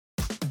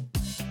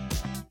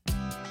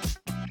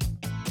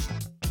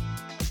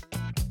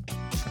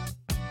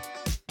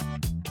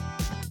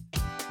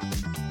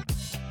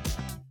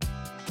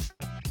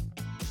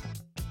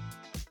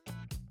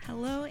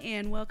Hello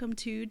and welcome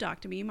to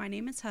Doc to Me. My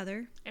name is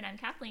Heather. And I'm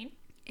Kathleen.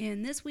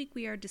 And this week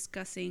we are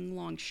discussing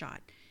Long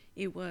Shot.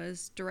 It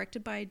was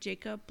directed by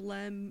Jacob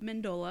Le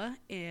Mendola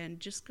and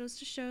just goes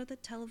to show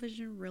that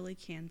television really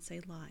can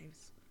save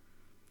lives.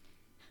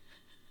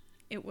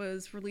 It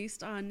was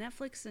released on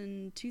Netflix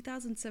in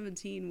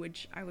 2017,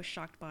 which I was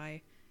shocked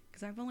by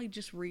because I've only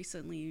just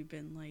recently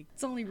been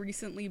it's only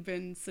recently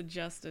been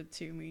suggested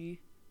to me.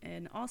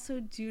 And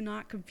also do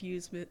not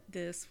confuse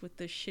this with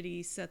the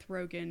shitty Seth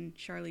Rogen,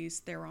 Charlize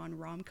Theron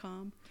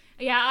rom-com.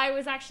 Yeah, I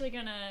was actually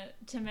gonna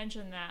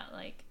mention that,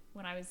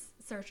 when I was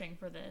searching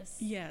for this.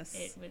 Yes.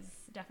 It was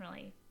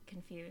definitely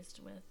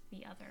confused with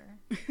the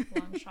other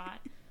Long Shot,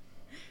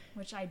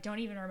 which I don't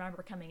even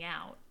remember coming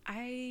out.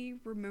 I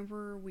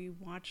remember we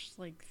watched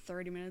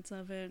 30 minutes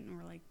of it and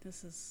we're like,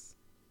 this is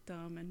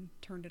dumb, and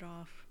turned it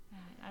off.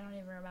 I don't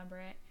even remember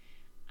it.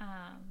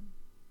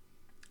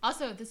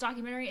 Also, this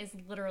documentary is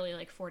literally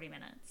 40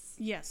 minutes.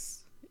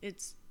 Yes,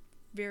 it's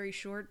very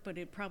short, but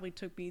it probably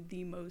took me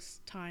the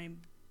most time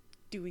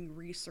doing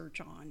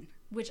research on.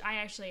 Which I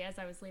actually, as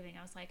I was leaving,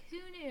 I was like, who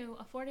knew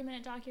a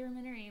 40-minute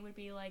documentary would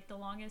be the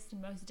longest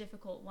and most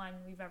difficult one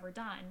we've ever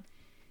done?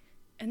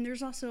 And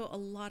there's also a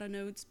lot of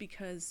notes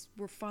because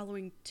we're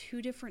following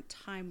two different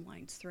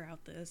timelines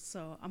throughout this,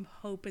 so I'm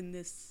hoping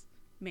this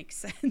makes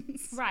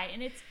sense. Right,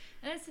 and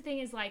that's the thing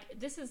is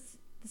this is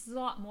a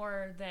lot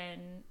more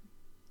than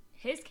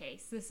his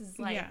case. This is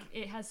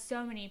It has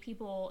so many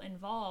people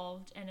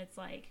involved, and it's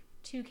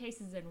two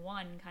cases in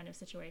one kind of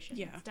situation.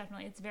 Yeah.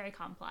 It's very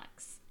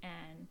complex,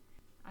 and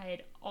I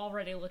had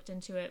already looked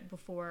into it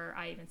before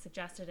I even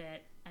suggested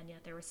it, and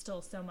yet there was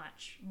still so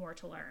much more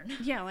to learn.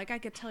 Yeah, I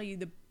could tell you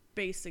the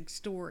basic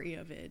story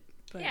of it,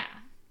 but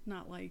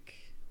not what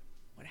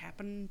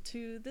happened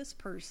to this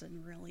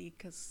person, really,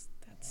 because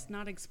that's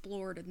not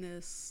explored in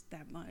this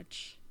that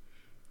much.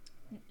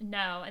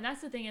 No, and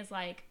that's the thing is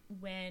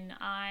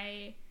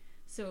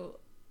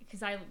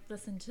because I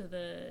listened to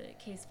the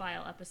Case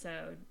File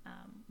episode,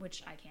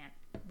 which I can't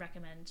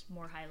recommend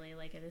more highly.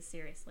 It is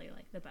seriously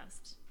the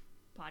best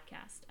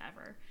podcast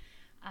ever.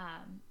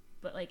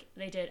 But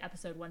they did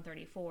episode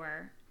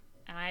 134,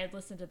 and I had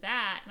listened to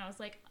that, and I was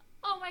like,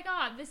 oh my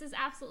god, this is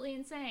absolutely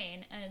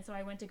insane. And so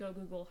I went to go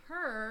Google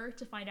her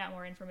to find out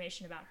more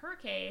information about her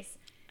case,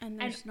 and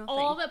there's nothing.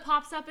 All that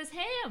pops up is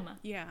him.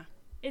 Yeah.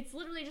 It's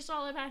literally just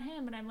all about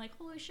him, and I'm like,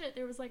 holy shit,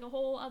 there was a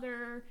whole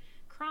other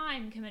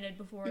crime committed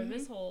before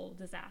this whole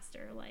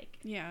disaster.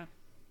 Yeah.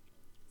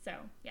 So,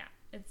 yeah,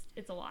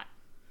 it's a lot.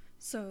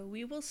 So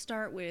we will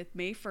start with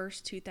May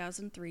 1st,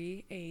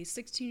 2003. A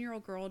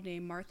 16-year-old girl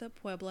named Martha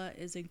Puebla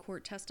is in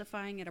court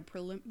testifying at a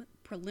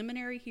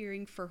preliminary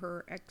hearing for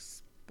her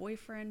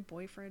boyfriend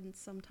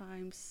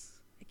sometimes.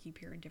 I keep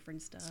hearing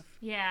different stuff.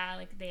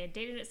 Yeah, they had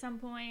dated at some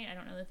point. I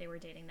don't know that they were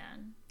dating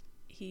then.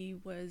 He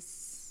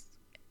was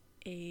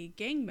a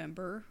gang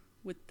member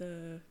with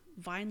the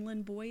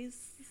Vineland Boys.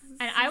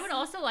 And I would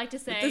also like to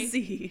say, with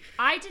the Z.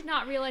 I did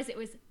not realize it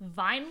was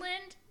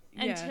Vineland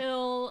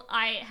until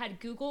I had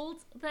Googled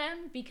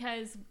them,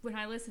 because when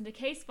I listened to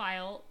Case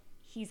File,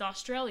 he's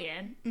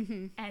Australian.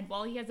 Mm-hmm. And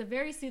while he has a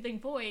very soothing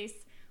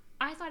voice,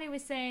 I thought he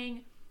was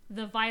saying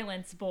the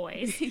Violence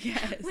Boys.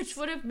 Yes. Which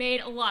would have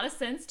made a lot of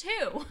sense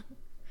too.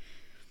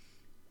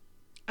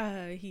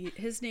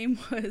 His name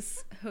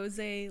was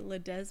Jose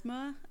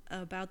Ledesma,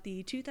 about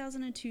the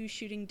 2002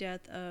 shooting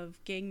death of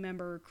gang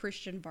member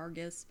Christian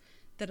Vargas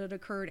that had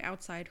occurred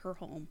outside her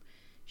home.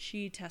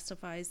 She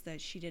testifies that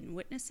she didn't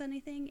witness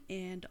anything,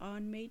 and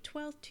on May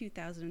 12th,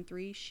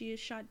 2003, she is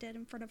shot dead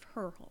in front of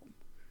her home.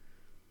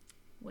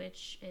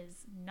 Which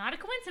is not a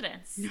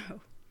coincidence.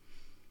 No.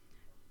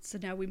 So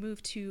now we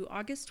move to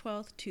August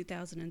 12th,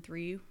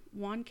 2003.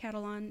 Juan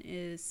Catalan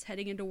is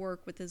heading into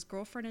work with his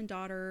girlfriend and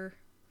daughter.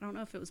 I don't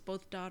know if it was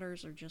both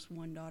daughters or just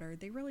one daughter.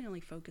 They really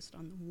only focused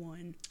on the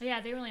one. Yeah,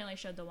 they really only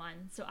showed the one.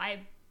 So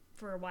I,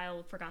 for a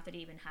while, forgot that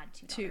he even had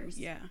two daughters.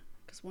 Two, yeah.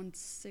 Because one's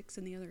 6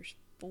 and the other's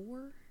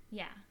 4.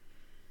 Yeah.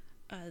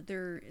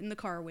 They're in the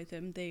car with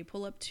him. They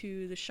pull up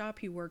to the shop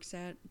he works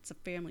at. It's a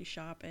family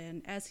shop.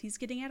 And as he's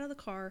getting out of the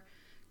car,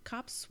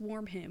 cops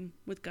swarm him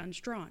with guns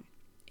drawn.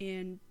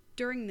 And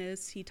during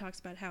this, he talks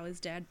about how his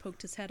dad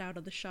poked his head out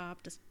of the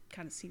shop to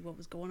kind of see what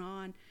was going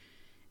on.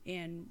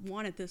 And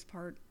Juan at this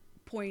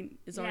point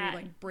is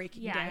already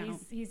breaking down. Yeah,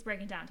 he's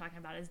breaking down, talking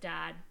about his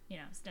dad,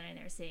 standing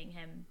there seeing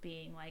him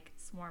being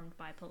swarmed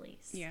by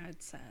police. Yeah,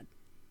 it's sad.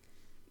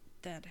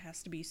 That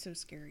has to be so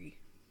scary.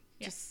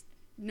 Yeah. Just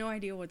no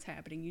idea what's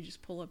happening. You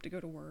just pull up to go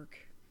to work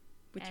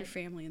with your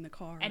family in the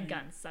car. And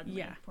guns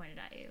suddenly pointed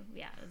at you.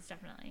 Yeah, it was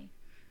definitely...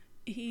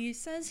 He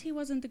says he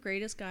wasn't the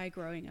greatest guy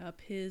growing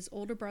up. His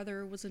older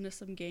brother was into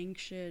some gang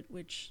shit,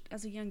 which,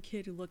 as a young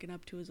kid looking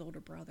up to his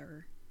older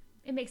brother...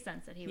 It makes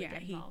sense that he would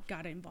get involved. Yeah,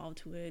 he got involved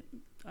to it.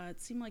 It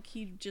seemed like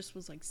he just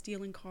was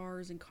stealing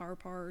cars and car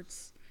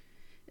parts.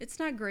 It's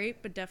not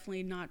great, but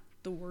definitely not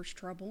the worst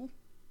trouble.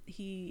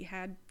 He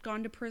had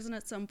gone to prison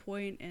at some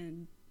point,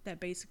 and that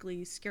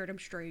basically scared him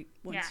straight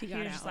once he got out.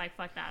 Yeah, he was just like,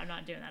 fuck that, I'm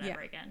not doing that ever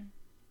again.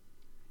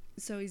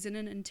 So he's in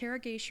an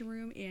interrogation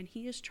room, and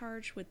he is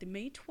charged with the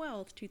May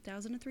 12th,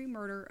 2003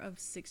 murder of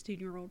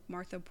 16-year-old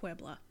Martha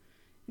Puebla.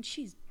 And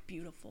she's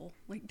beautiful.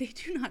 Like, they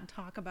do not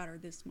talk about her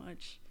this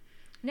much.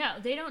 No,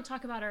 they don't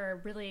talk about her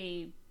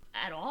really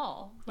at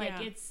all. Like,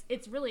 Yeah.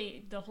 it's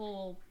really, the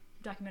whole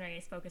documentary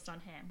is focused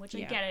on him, which I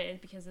get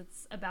it because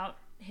it's about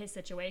his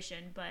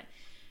situation, but,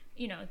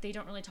 you know, they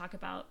don't really talk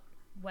about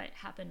what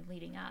happened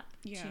leading up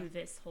to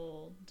this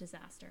whole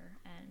disaster,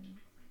 and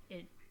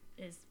it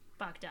is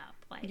fucked up.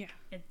 Like,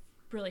 it's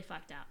really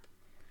fucked up.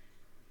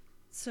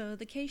 So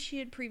the case she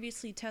had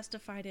previously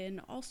testified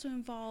in also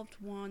involved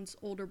Juan's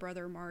older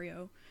brother,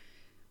 Mario,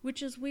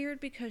 which is weird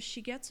because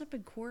she gets up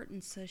in court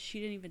and says she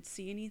didn't even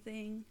see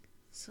anything.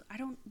 So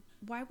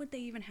why would they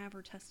even have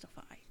her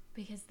testify?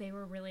 Because they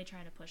were really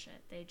trying to push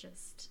it.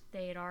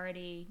 They had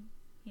already,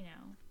 you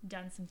know,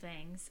 done some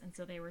things, and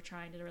so they were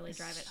trying to really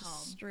drive it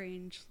home.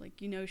 Strange.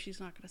 Like, you know, she's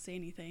not going to say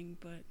anything,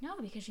 but... No,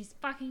 because she's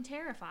fucking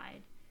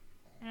terrified.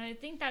 And I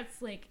think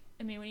that's, like,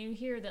 I mean, when you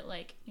hear that,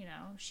 like, you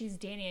know, she's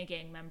dating a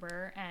gang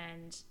member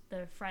and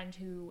the friend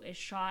who is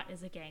shot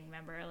is a gang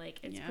member, like,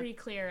 it's pretty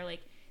clear,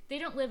 like, they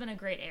don't live in a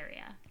great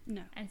area.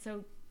 No. And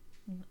so,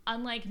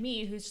 unlike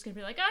me, who's just going to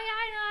be like, oh, yeah,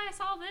 I know, I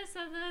saw this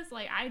and this,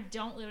 like, I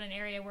don't live in an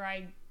area where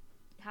I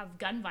have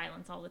gun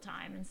violence all the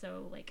time. And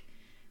so, like,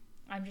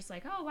 I'm just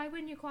like, oh, why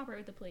wouldn't you cooperate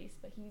with the police?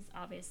 But he's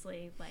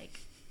obviously, like,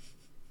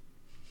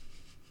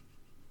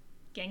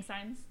 gang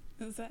signs.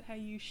 Is that how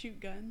you shoot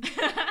guns?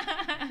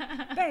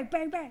 Bang,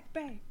 bang, bang,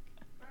 bang.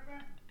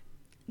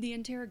 The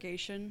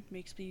interrogation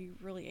makes me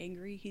really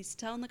angry. He's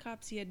telling the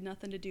cops he had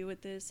nothing to do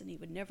with this and he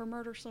would never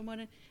murder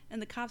someone.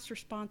 And the cops'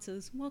 response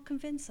is, well,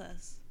 convince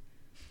us.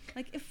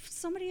 Like, if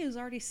somebody is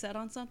already set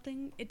on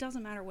something, it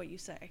doesn't matter what you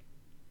say.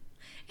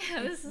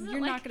 Yeah, this isn't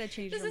You're not going to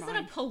change your mind. This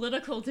isn't a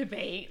political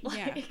debate.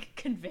 Like,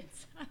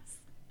 convince us.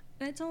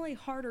 And it's only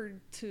harder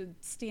to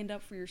stand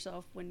up for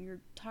yourself when you're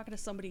talking to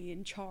somebody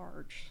in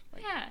charge.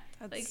 Like, yeah,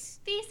 like,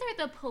 these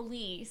are the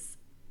police,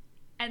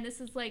 and this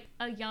is, like,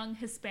 a young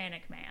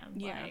Hispanic man.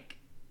 Yeah. Like,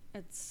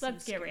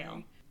 let's get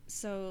real.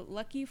 So,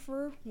 lucky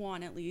for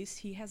Juan, at least,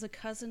 he has a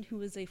cousin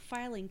who is a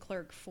filing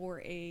clerk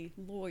for a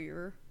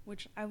lawyer,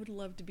 which I would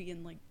love to be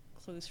in, like,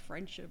 close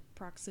friendship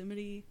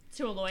proximity.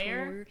 To a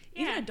lawyer?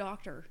 Yeah. Even a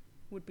doctor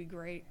would be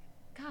great.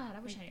 God, I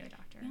wish I knew a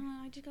doctor.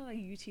 I just got a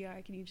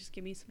UTI. Can you just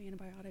give me some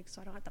antibiotics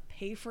so I don't have to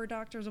pay for a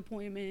doctor's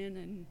appointment?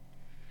 And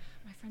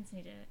my friends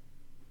need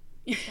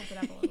to step it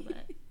up a little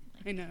bit.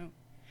 Like, I know.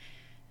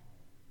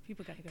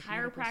 People got to go to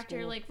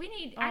chiropractor. Like,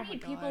 I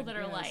need people that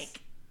are like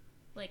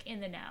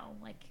in the know.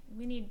 Like,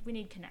 we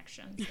need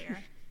connections here.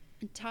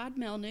 Todd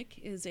Melnick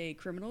is a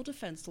criminal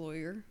defense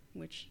lawyer,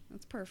 which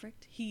that's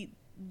perfect. He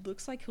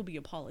looks like he'll be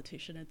a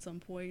politician at some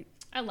point.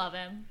 I love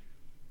him.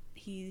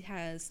 He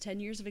has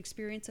 10 years of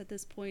experience at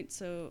this point,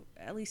 so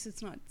at least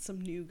it's not some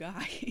new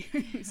guy.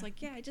 He's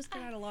like, yeah, I just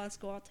got out of law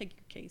school. I'll take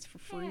your case for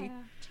free.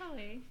 Yeah,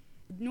 totally.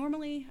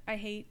 Normally, I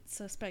hate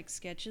suspect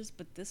sketches,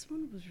 but this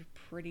one was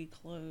pretty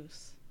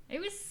close. It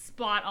was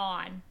spot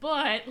on.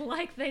 But,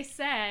 like they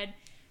said,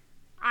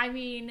 I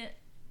mean,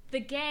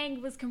 the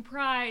gang was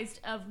comprised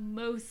of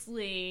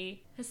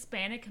mostly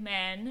Hispanic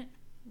men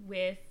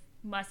with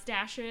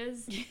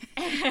mustaches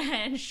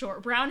and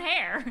short brown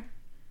hair.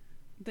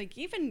 Like,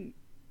 even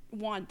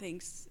Juan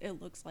thinks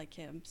it looks like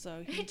him,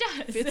 so he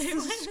does. Fits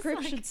the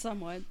description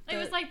somewhat. It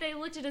was like they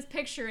looked at his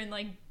picture and,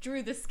 like,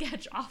 drew the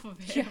sketch off of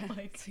it. Yeah,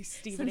 like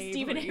Stephen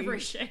Avery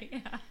shit,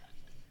 yeah.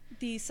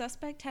 The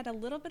suspect had a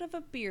little bit of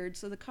a beard,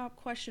 so the cop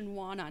questioned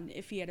Juan on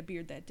if he had a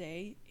beard that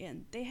day.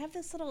 And they have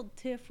this little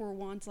tiff where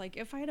Juan's like,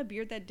 if I had a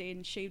beard that day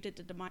and shaved it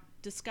to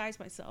disguise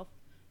myself,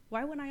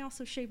 why wouldn't I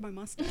also shave my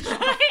mustache?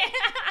 Yeah.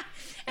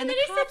 And then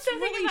he said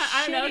something really about,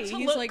 I don't know, to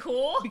He's look like,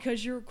 cool.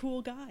 Because you're a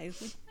cool guy.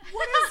 Like,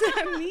 what does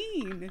that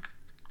mean?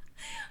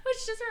 Which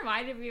just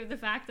reminded me of the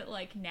fact that,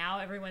 like, now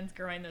everyone's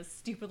growing those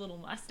stupid little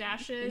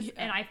mustaches,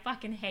 and I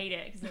fucking hate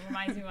it because it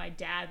reminds me of my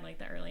dad in, like,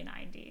 the early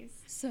 90s.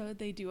 So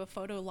they do a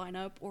photo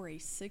lineup or a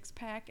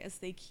six-pack, as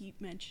they keep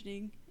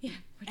mentioning. Yeah.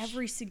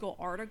 Every single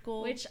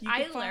article. Which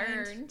I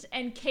learned,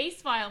 and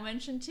Case File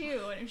mentioned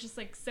too, and it was just,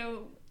 like,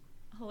 so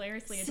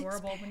hilariously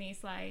adorable when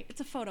he's like,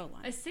 it's a photo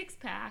line. A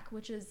six-pack,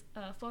 which is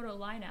a photo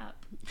lineup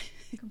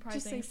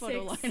comprising just say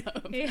photo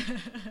lineup. Yeah.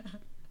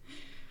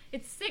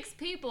 It's 6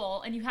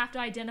 people, and you have to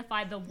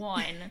identify the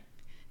one.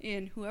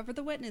 And whoever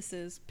the witness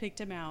is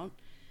picked him out.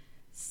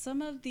 Some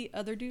of the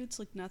other dudes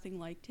look nothing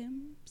like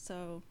him,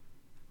 so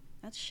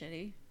that's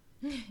shitty.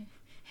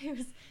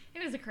 It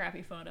was a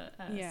crappy photo,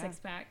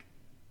 six-pack.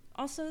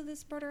 Also,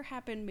 this murder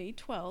happened May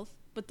 12th,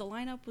 but the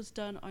lineup was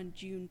done on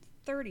June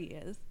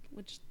 30th,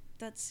 which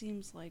that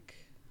seems like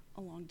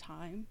a long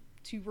time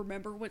to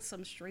remember what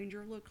some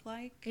stranger looked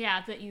like.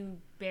 Yeah, that you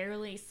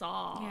barely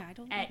saw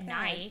at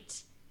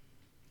night.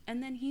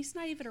 And then he's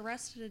not even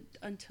arrested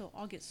until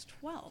August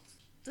 12th.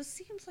 This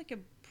seems like a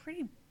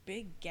pretty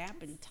big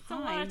gap in time. It's a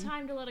lot of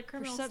time to let a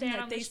criminal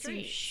stand on the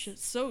street. Seem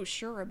so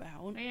sure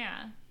about.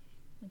 Yeah.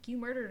 Like, you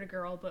murdered a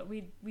girl, but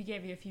we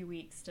gave you a few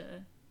weeks to...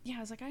 Yeah,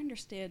 I was like, I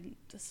understand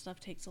this stuff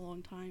takes a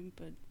long time,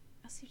 but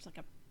that seems like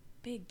a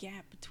big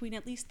gap between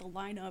at least the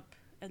lineup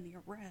and the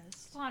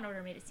arrest. Law and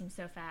Order made it seem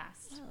so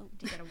fast Well,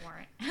 to get a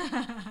warrant.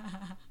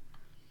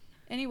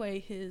 Anyway,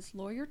 his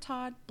lawyer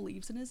Todd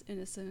believes in his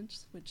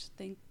innocence, which,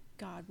 thank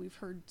God, we've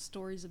heard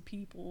stories of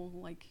people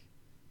like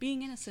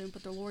being innocent,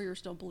 but their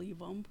lawyers don't believe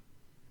them.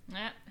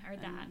 Yep,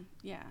 heard that.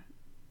 Yeah,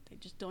 they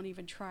just don't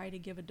even try to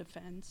give a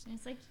defense. And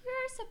it's like,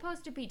 you're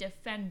supposed to be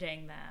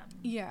defending them.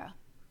 Yeah,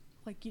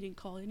 like you didn't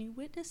call any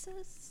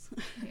witnesses.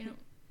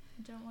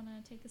 You don't want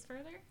to take this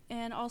further?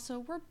 And also,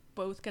 we're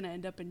both going to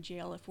end up in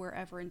jail if we're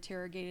ever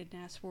interrogated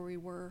and asked where we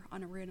were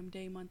on a random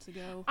day months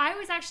ago. I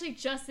was actually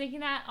just thinking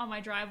that on my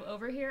drive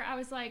over here. I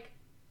was like,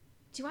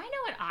 do I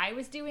know what I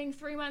was doing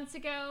 3 months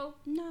ago?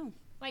 No.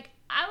 Like,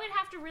 I would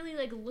have to really,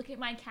 like, look at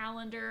my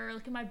calendar,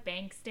 look at my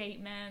bank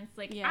statements.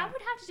 Like, Yeah. I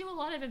would have to do a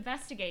lot of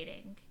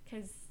investigating,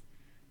 because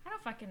I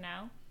don't fucking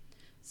know.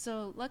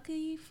 So,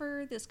 lucky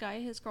for this guy,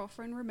 his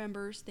girlfriend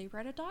remembers they were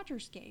at a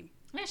Dodgers game.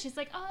 Yeah, she's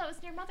like, oh, that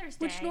was near Mother's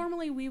Day. Which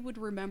normally we would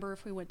remember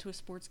if we went to a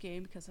sports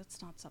game, because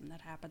that's not something that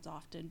happens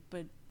often.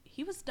 But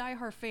he was a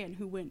diehard fan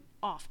who went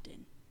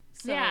often.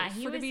 So Yeah,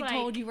 he for to was be like-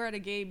 told you were at a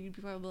game, you'd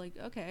be probably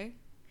like, okay.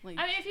 Like,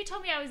 I mean, if you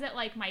told me I was at,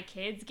 like, my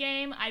kid's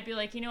game, I'd be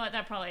like, you know what,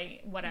 that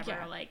probably, whatever,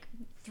 Yeah. like,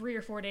 3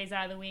 or 4 days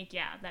out of the week,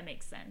 yeah, that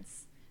makes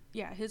sense.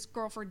 yeah, his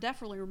girlfriend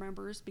definitely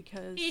remembers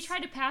because He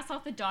tried to pass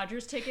off the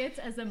Dodgers tickets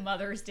as a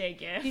Mother's Day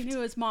gift. he knew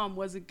his mom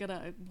wasn't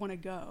gonna want to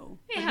go.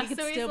 But Yeah, he could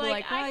so he's still be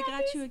like, well, I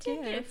got these you a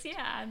tickets. gift.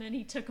 Yeah, and then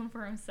he took them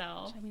for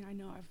himself. I mean, I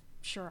know,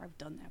 I've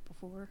done that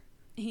before.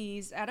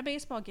 He's at a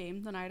baseball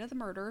game the night of the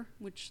murder,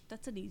 which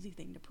that's an easy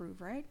thing to prove,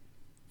 right?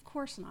 Of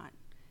course not.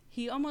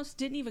 He almost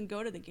didn't even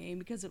go to the game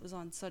because it was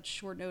on such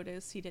short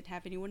notice. He didn't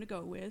have anyone to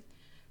go with.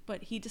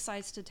 But he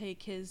decides to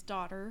take his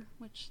daughter,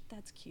 which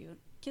that's cute.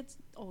 Kids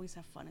always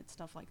have fun at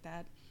stuff like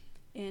that.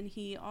 And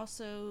he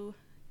also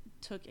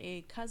took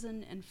a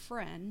cousin and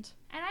friend.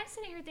 And I'm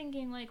sitting here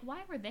thinking, like,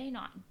 why were they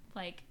not,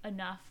 like,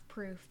 enough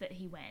proof that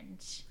he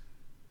went?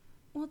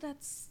 Well,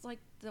 that's like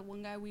the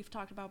one guy we've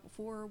talked about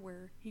before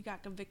where he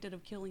got convicted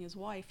of killing his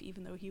wife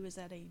even though he was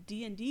at a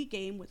D&D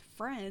game with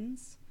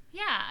friends.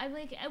 Yeah, I'm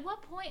like, at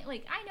what point,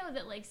 like, I know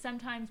that, like,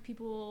 sometimes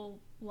people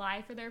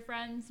lie for their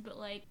friends, but,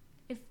 like,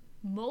 if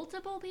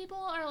multiple people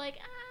are like,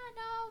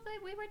 no,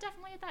 we were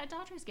definitely at that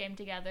Dodgers game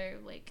together,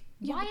 like,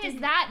 Yeah, why but is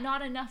then- that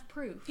not enough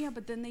proof? Yeah,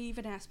 but then they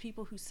even asked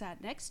people who sat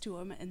next to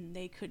him and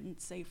they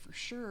couldn't say for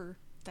sure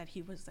that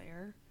he was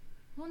there.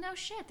 Well, no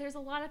shit, there's a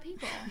lot of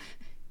people.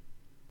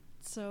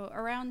 So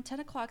around 10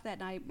 o'clock that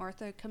night,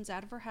 Martha comes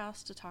out of her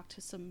house to talk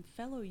to some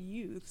fellow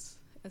youths,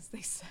 as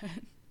they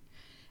said.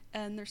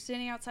 And they're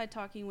standing outside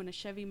talking when a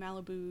Chevy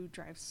Malibu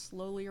drives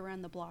slowly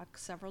around the block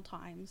several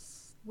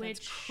times. That's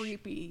Which-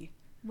 creepy.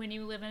 When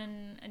you live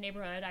in a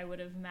neighborhood, I would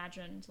have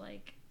imagined,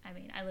 like, I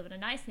mean, I live in a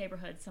nice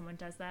neighborhood, someone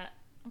does that,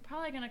 I'm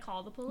probably going to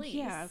call the police.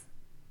 Yeah.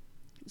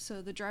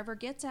 So the driver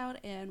gets out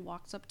and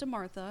walks up to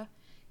Martha,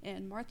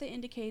 and Martha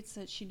indicates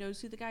that she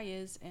knows who the guy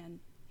is, and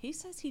he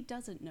says he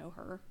doesn't know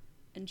her,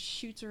 and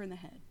shoots her in the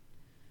head.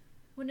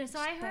 Well, no, so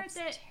I heard That's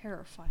that...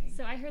 terrifying.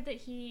 So I heard that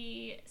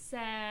he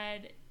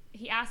said,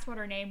 he asked what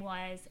her name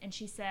was, and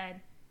she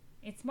said,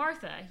 "It's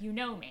Martha, you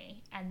know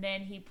me." And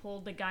then he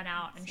pulled the gun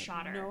out and Said,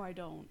 shot her. No, I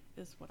don't,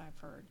 is what I've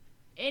heard.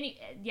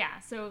 Yeah,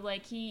 so,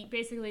 like, he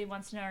basically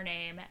wants to know her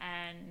name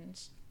and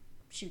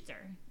shoots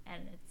her.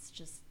 And it's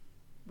just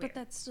weird. But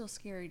that's still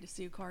scary to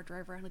see a car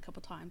drive around a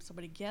couple times,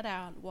 somebody get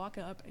out, walk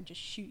up, and just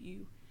shoot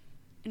you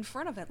in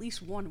front of at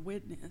least one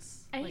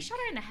witness. And Like, he shot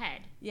her in the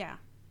head. Yeah.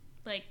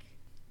 Like,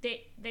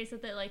 they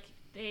said that, like,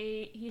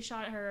 he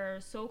shot her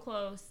so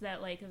close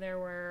that, like, there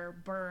were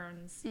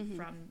burns Mhm.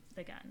 from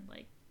the gun.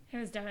 Like, it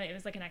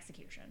was like an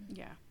execution.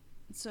 Yeah.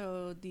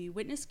 So the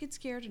witness gets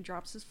scared and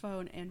drops his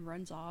phone and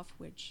runs off,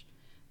 which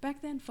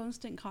back then phones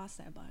didn't cost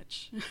that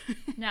much.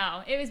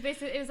 No, it was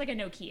like a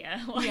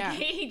Nokia. Like, Yeah.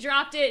 he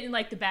dropped it and,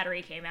 like, the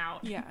battery came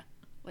out. Yeah.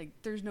 Like,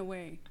 there's no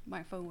way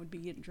my phone would be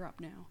getting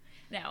dropped now.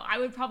 No, I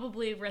would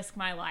probably risk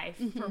my life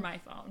for Mm-hmm. my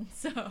phone.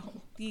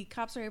 So, The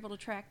cops are able to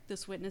track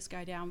this witness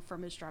guy down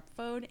from his dropped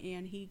phone,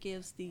 and he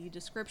gives the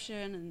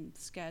description and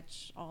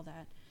sketch, all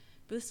that.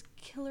 But this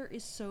killer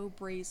is so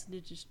brazen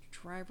to just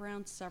drive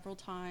around several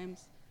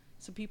times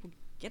so people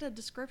get a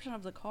description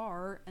of the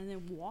car and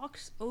then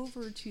walks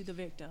over to the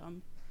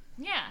victim.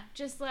 yeah,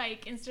 just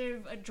like instead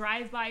of a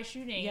drive-by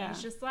shooting, Yeah.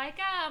 it's just like,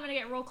 I'm gonna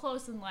get real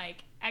close and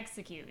like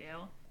execute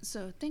you.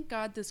 So thank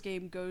God this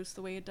game goes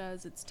the way it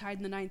does. It's tied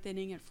in the 9th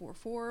inning at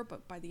 4-4,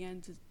 but by the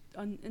end it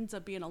ends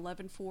up being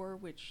 11-4,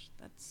 which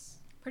that's...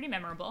 Pretty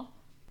memorable.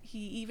 He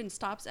even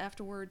stops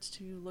afterwards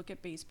to look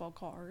at baseball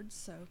cards,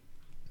 so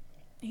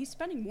he's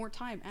spending more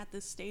time at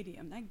this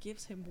stadium. That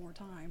gives him more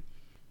time.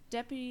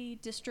 Deputy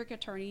District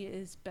Attorney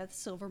is Beth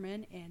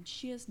Silverman, and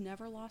she has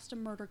never lost a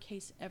murder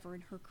case ever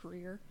in her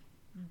career.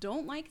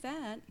 Don't like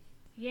that.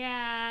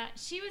 Yeah,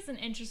 she was an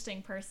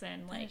interesting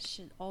person. Like, That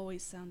shit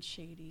always sounds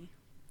shady.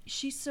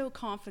 She's so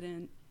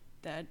confident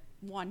that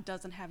Juan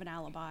doesn't have an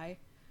alibi,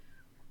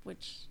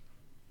 which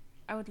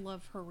I would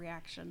love her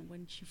reaction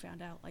when she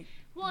found out, like,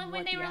 well, and when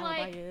what they the were alibi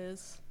like,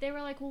 is. They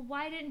were like, well,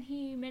 why didn't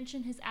he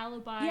mention his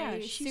alibi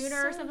she's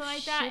sooner or so something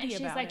like that? And shitty she's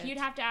about like, it. you'd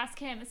have to ask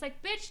him. It's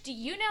like, bitch, do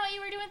you know what you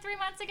were doing 3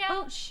 months ago?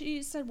 Well,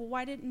 she said, well,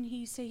 why didn't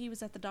he say he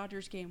was at the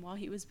Dodgers game while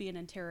he was being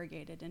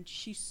interrogated? And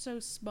she's so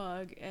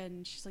smug,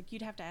 and she's like,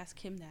 you'd have to ask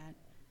him that.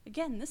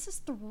 Again, this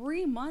is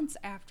 3 months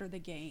after the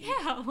game.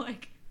 Yeah,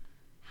 like,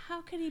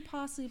 how could he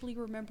possibly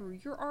remember?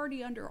 You're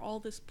already under all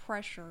this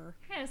pressure.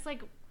 yeah, it's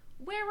like,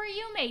 where were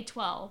you May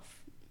 12th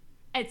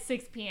at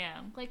 6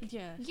 p.m.? Like,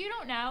 Yeah. you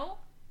don't know.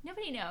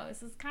 Nobody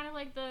knows. It's kind of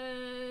like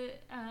the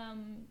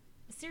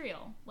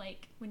Serial.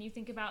 Like, when you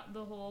think about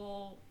the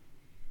whole,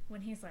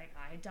 when he's like,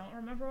 I don't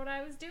remember what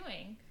I was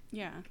doing.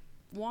 Yeah.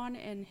 Juan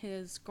and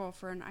his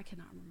girlfriend, I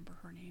cannot remember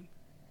her name.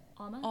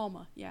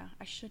 Alma? Yeah,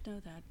 I should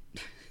know that.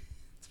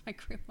 It's my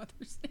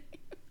grandmother's name.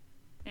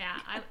 Yeah,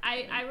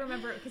 I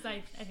remember it because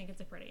I think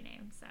it's a pretty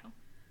name, so.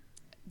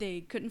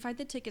 They couldn't find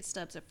the ticket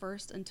stubs at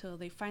first until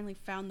they finally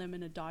found them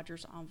in a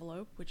Dodgers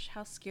envelope, which,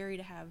 how scary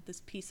to have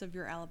this piece of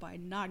your alibi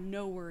not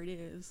know where it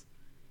is.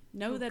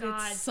 Know that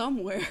God. it's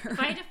somewhere. If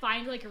I had to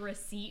find, like, a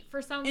receipt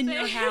for something. In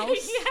your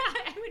house?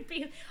 Yeah,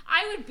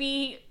 I would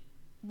be,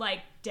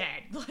 like,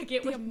 dead. Like,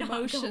 it The would not go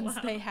emotions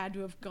well. they had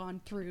to have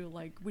gone through,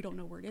 like, we don't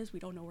know where it is, we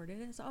don't know where it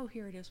is. Oh,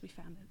 here it is, we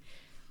found it.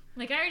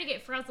 Like, I already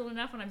get frazzled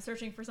enough when I'm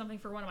searching for something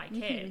for one of my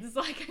kids.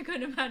 Like, I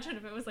couldn't imagine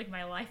if it was, like,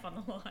 my life on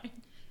the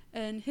line.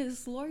 And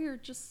his lawyer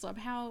just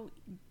somehow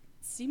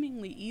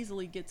seemingly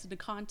easily gets into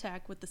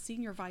contact with the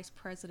senior vice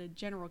president,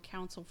 general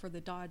counsel for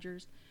the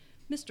Dodgers,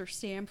 Mr.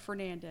 Sam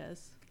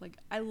Fernandez. Like,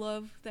 I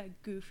love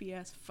that goofy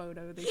ass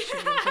photo they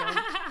showed of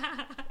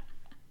him.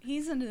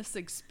 He's in this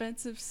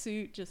expensive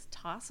suit just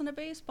tossing a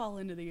baseball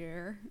into the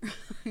air.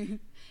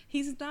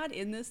 He's not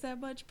in this that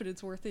much, but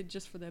it's worth it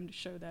just for them to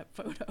show that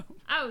photo.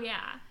 Oh,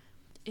 yeah.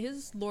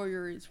 His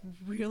lawyer is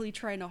really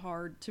trying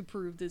hard to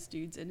prove this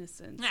dude's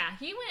innocence. Yeah,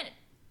 he went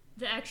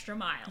the extra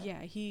mile.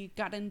 Yeah, he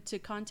got into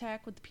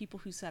contact with the people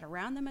who sat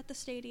around them at the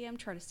stadium,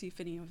 try to see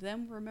if any of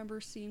them remember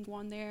seeing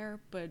Juan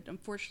there, but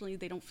unfortunately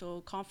they don't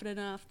feel confident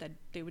enough that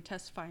they would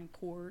testify in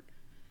court.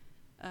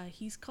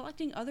 He's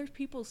collecting other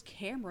people's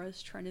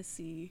cameras, trying to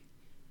see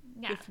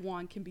if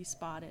Juan can be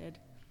spotted.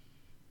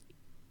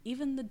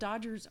 Even the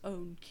Dodgers'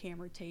 own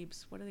camera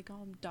tapes, what do they call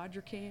them?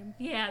 Dodger Cam?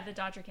 Yeah, the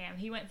Dodger Cam.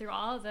 He went through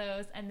all of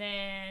those, and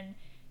then,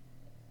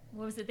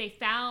 what was it, they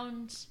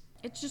found...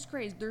 It's just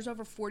crazy. There's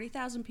over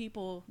 40,000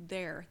 people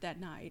there that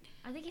night.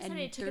 I think he said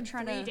it took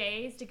him 3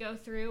 days to go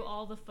through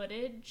all the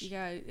footage.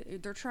 Yeah,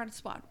 they're trying to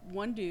spot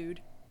one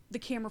dude. The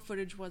camera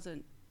footage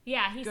wasn't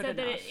Yeah, he good said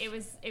enough.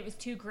 that it was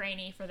too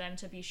grainy for them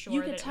to be sure you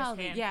that could it tell was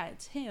him. that, yeah,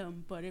 it's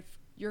him, but if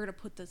you're going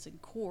to put this in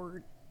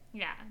court...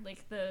 Yeah,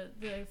 like the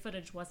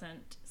footage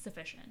wasn't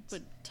sufficient.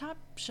 But top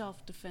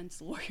shelf defense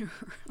lawyer.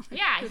 Like,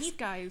 yeah, this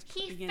guy is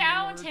he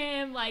found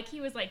him, like, he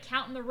was, like,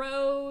 counting the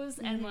rows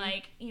and,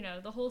 like, you know,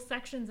 the whole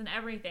sections and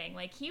everything.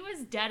 Like, he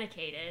was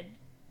dedicated.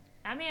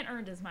 That man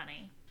earned his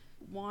money.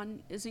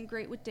 Juan isn't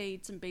great with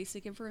dates and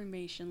basic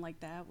information like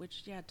that,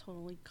 which, yeah,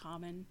 totally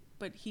common.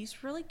 But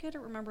he's really good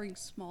at remembering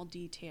small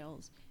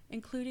details,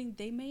 including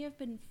they may have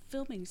been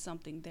filming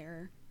something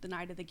there the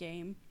night of the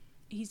game.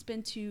 He's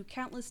been to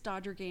countless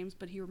Dodger games,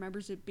 but he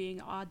remembers it being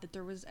odd that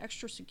there was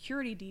extra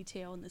security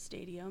detail in the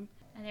stadium.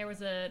 And there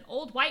was an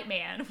old white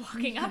man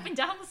walking up and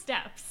down the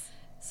steps.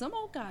 Some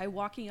old guy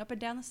walking up and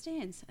down the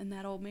stands, and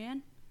that old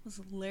man was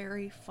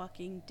Larry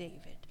fucking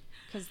David.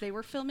 Because they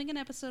were filming an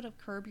episode of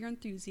Curb Your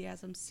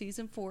Enthusiasm,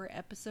 Season 4,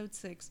 Episode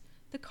 6,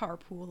 The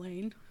Carpool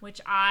Lane. Which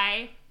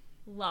I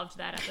loved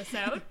that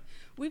episode.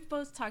 We've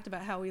both talked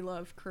about how we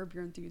love Curb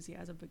Your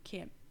Enthusiasm, but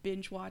can't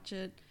binge watch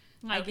it.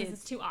 No, because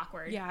it's too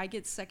awkward. Yeah, I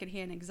get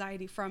secondhand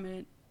anxiety from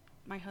it.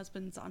 My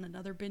husband's on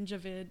another binge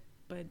of it,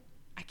 but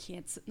I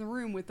can't sit in the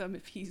room with him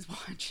if he's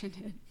watching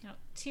it. No,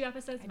 2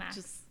 episodes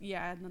max.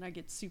 And then I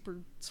get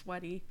super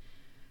sweaty.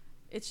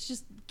 It's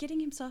just getting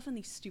himself in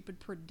these stupid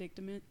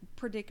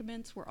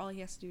predicaments where all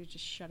he has to do is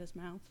just shut his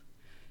mouth.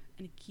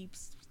 And he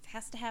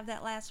has to have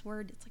that last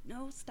word. It's like,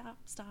 no, stop.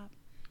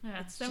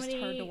 Yeah, it's just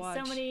hard to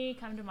watch. So many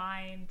come to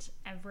mind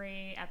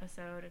every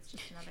episode. It's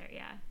just another,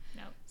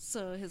 no.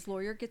 So his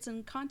lawyer gets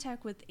in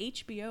contact with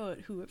HBO,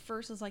 who at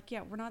first is like,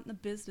 yeah, we're not in the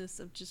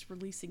business of just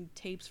releasing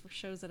tapes for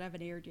shows that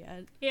haven't aired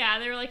yet. Yeah,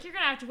 they were like, you're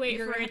going to have to wait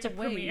for it to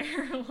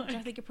premiere. Like,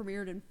 I think it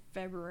premiered in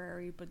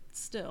February, but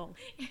still.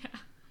 Yeah,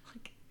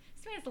 like,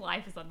 this man's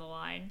life is on the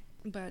line.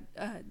 But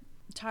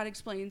Todd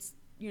explains,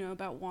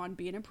 about Juan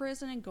being in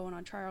prison and going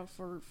on trial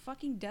for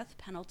fucking death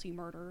penalty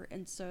murder,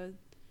 and so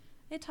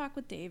they talk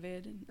with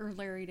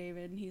Larry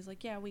David, and he's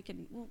like, yeah,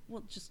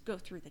 we'll just go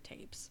through the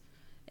tapes.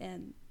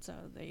 And so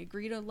they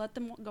agree to let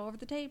them go over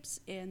the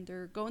tapes, and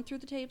they're going through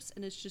the tapes,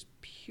 and it's just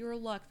pure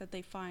luck that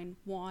they find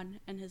Juan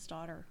and his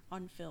daughter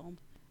on film.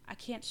 I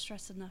can't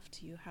stress enough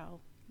to you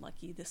how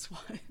lucky this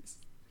was.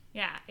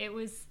 Yeah, it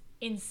was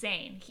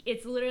insane.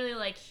 It's literally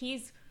like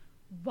he's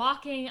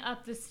walking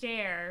up the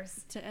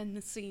stairs to end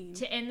the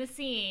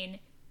scene,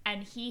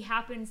 and he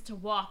happens to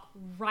walk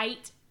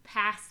right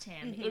past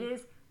him. Mm-hmm. It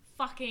is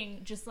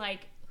fucking just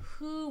like,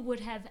 who would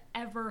have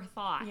ever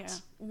thought? Yeah.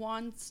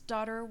 Juan's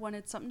daughter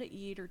wanted something to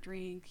eat or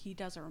drink. He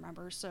doesn't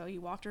remember. So he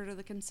walked her to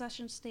the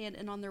concession stand,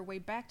 and on their way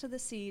back to the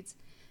seats,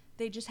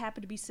 they just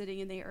happened to be sitting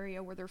in the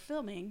area where they're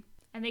filming.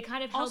 And they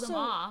kind of held them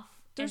off.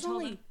 There's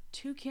only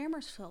 2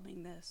 cameras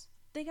filming this.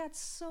 They got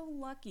so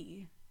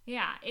lucky.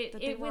 Yeah,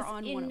 it was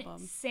on one of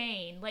them.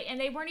 insane. Like, and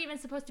they weren't even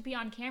supposed to be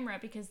on camera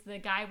because the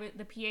guy with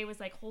the PA was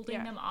like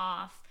holding them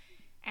off,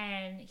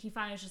 and he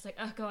finally was just like,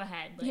 "Oh, go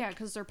ahead." Like, yeah,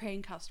 because they're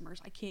paying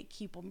customers. I can't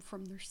keep them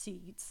from their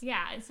seats.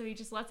 Yeah, and so he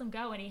just lets them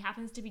go, and he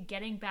happens to be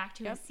getting back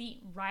to his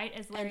seat right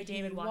as Larry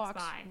David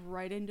walks by,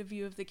 right into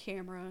view of the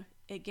camera.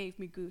 It gave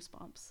me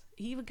goosebumps.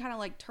 He even kind of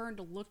like turned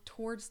to look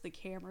towards the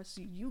camera,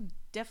 so you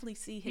definitely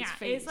see his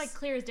face. Yeah, it's like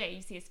clear as day.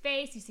 You see his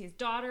face, you see his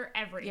daughter,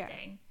 everything.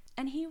 Yeah.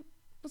 And he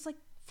was like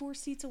 4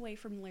 seats away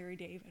from Larry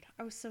David.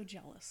 I was so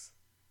jealous.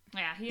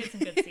 Yeah, he had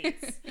some good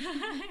seats.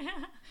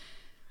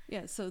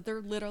 Yeah, so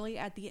they're literally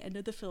at the end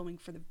of the filming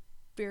for the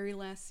very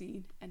last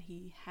scene, and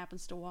he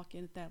happens to walk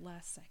in at that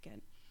last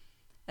second.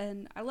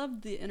 And I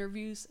love the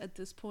interviews at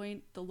this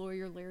point. The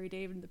lawyer, Larry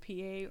David, and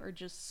the PA are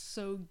just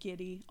so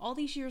giddy. All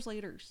these years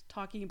later,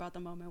 talking about the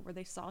moment where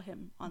they saw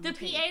him on the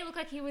tape. PA looked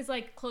like he was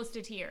like close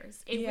to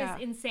tears. It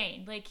was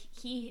insane. Like,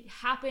 he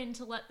happened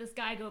to let this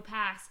guy go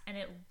past, and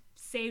it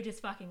saved his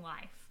fucking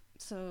life.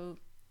 So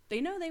they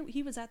know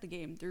he was at the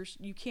game.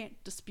 You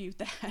can't dispute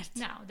that.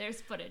 No,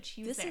 there's footage.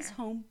 He was there. This is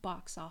home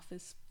box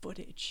office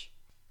footage.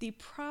 The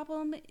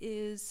problem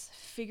is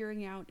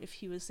figuring out if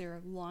he was there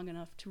long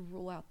enough to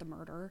rule out the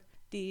murder.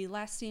 The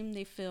last scene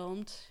they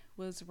filmed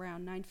was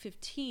around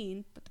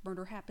 9:15, but the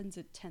murder happens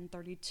at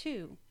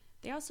 10:32.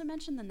 They also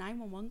mentioned the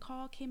 911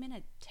 call came in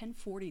at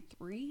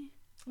 10:43.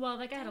 Well,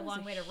 that guy had a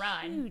long way to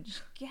run.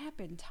 Huge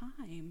gap in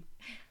time.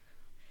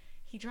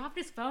 He dropped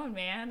his phone,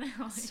 man.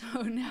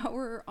 So now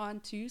we're on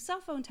to cell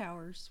phone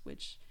towers,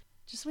 which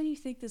just when you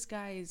think this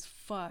guy is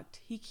fucked,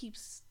 he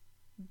keeps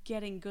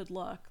getting good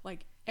luck.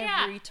 Like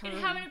every turn. It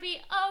happened to be,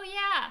 oh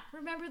yeah,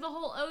 remember the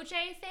whole OJ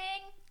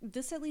thing?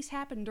 This at least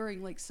happened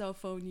during like cell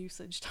phone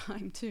usage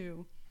time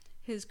too.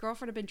 His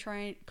girlfriend had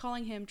been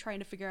calling him, trying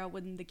to figure out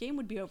when the game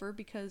would be over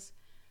because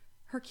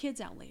her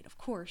kid's out late. Of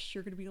course,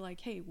 you're going to be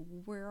like, hey,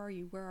 where are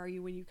you? Where are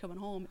you when you coming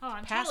home? Oh,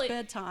 Past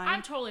bedtime.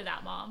 I'm totally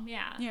that mom,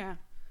 yeah. Yeah.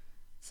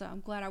 So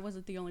I'm glad I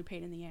wasn't the only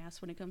pain in the ass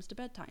when it comes to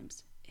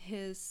bedtimes.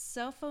 His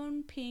cell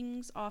phone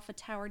pings off a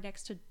tower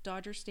next to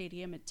Dodger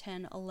Stadium at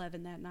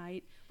 10:11 that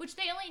night. Which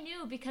they only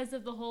knew because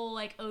of the whole,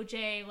 like,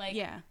 OJ, like,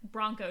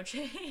 Bronco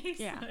chase.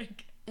 Yeah.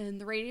 Like, and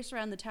the radius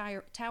around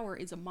the tower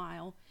is a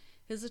mile.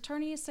 His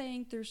attorney is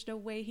saying there's no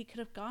way he could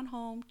have gone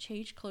home,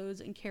 changed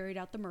clothes, and carried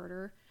out the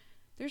murder.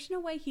 There's no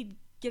way he'd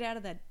get out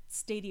of that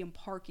stadium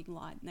parking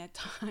lot in that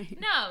time.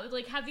 No,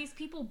 like, have these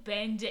people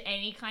been to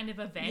any kind of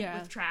event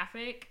with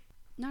traffic?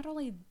 Not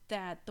only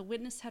that, the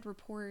witness had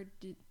reported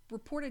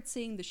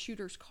seeing the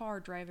shooter's car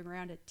driving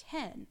around at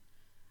 10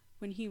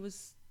 when he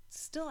was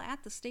still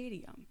at the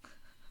stadium.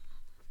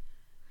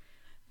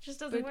 Just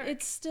doesn't work.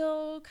 It's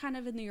still kind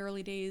of in the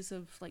early days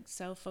of like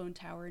cell phone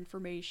tower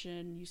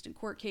information used in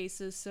court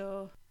cases,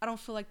 so I don't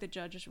feel like the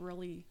judge is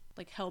really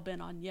like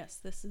hell-bent on, yes,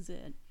 this is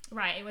it.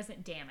 Right, it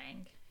wasn't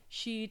damning.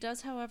 She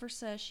does, however,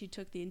 say she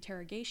took the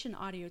interrogation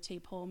audio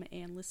tape home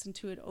and listened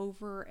to it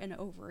over and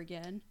over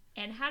again.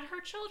 And had her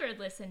children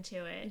listen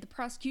to it. The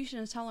prosecution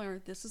is telling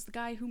her this is the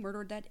guy who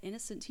murdered that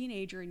innocent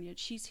teenager, and yet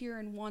she's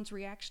hearing Juan's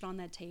reaction on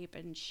that tape,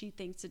 and she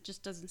thinks it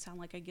just doesn't sound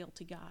like a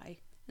guilty guy.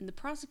 And the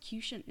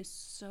prosecution is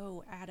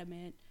so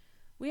adamant.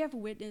 We have a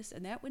witness,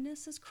 and that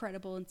witness is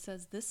credible and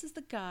says this is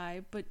the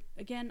guy, but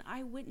again,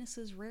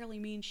 eyewitnesses rarely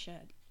mean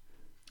shit.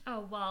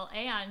 Oh, well,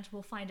 and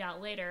we'll find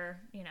out later,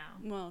 you know.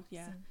 Well,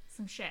 yeah.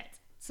 Some shit.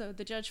 So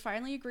the judge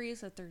finally agrees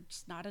that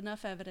there's not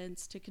enough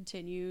evidence to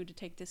continue to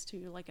take this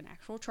to like an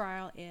actual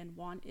trial, and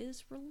Juan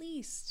is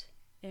released.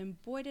 And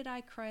boy, did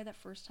I cry that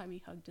first time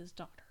he hugged his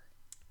daughter.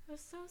 It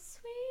was so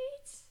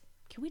sweet.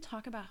 Can we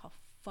talk about how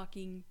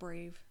fucking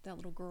brave that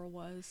little girl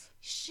was?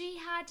 She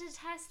had to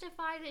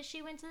testify that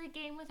she went to the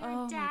game with her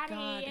My daddy,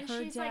 God. and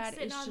her she's dad like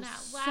sitting is on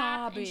just that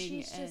lap,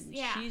 sobbing, and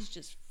she's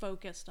just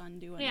focused on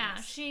doing this. Yeah,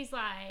 she's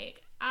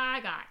like,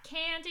 I got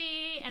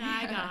candy and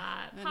I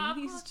got popcorn.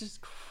 And he's just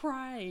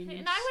crying.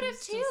 And I would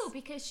have too,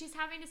 because she's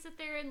having to sit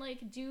there and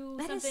like do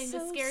something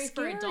that's scary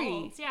for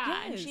adults. Yeah,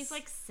 yes. And she's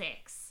like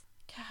 6.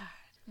 God,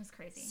 it was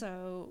crazy.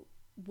 So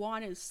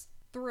Juan is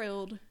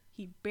thrilled.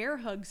 He bear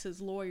hugs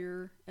his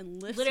lawyer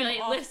and lifts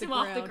him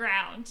off the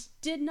ground.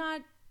 Did not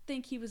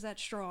think he was that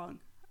strong.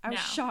 I was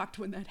shocked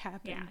when that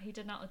happened. Yeah, he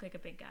did not look like a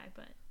big guy,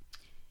 but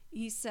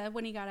he said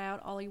when he got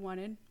out, all he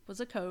wanted was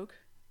a Coke,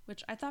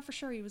 which I thought for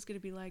sure he was going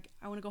to be like,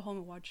 I want to go home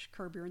and watch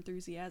Curb Your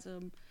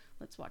Enthusiasm.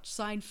 Let's watch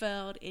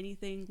Seinfeld,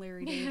 anything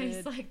Larry David.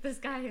 He's like, this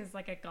guy is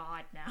like a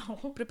god now.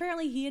 But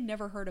apparently he had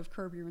never heard of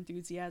Curb Your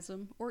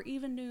Enthusiasm or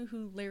even knew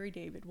who Larry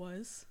David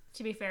was.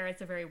 To be fair,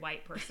 it's a very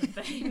white person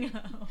thing.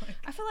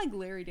 I feel like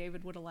Larry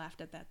David would have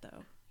laughed at that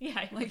though.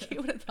 Yeah, he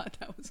would have thought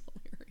that was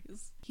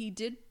hilarious. He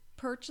did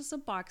purchase a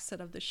box set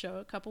of the show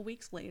a couple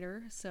weeks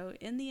later, so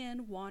in the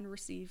end, Juan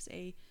receives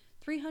a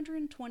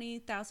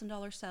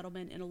 $320,000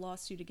 settlement in a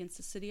lawsuit against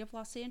the city of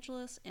Los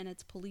Angeles and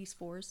its police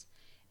force,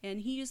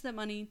 and he used that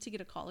money to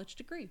get a college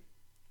degree.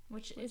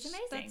 Which is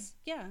amazing.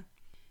 Yeah.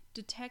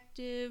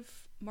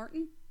 Detective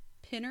Martin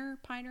Piner.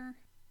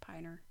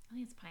 I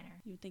think it's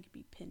Piner. You would think it'd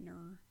be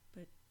Pinner,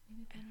 but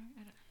Maybe Piner. I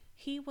don't know.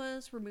 he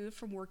was removed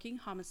from working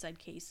homicide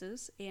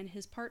cases, and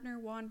his partner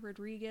Juan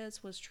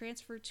Rodriguez was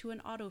transferred to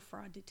an auto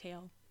fraud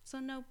detail. So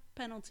no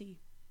penalty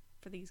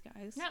for these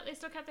guys. No, they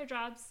still kept their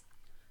jobs.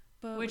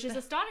 But Which is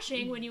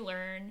astonishing when you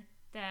learn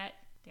that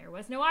there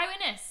was no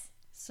eyewitness.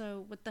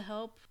 So with the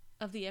help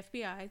of the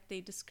FBI,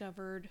 they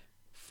discovered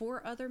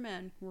 4 other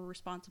men who were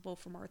responsible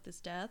for Martha's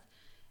death,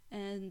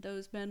 and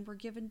those men were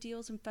given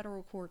deals in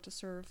federal court to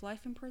serve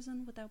life in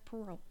prison without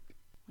parole,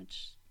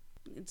 which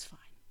it's fine.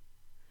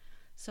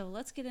 So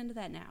let's get into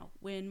that now.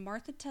 When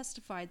Martha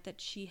testified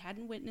that she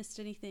hadn't witnessed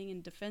anything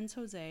and defends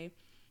Jose,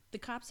 the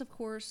cops, of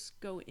course,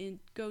 go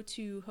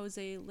to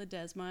Jose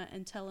Ledesma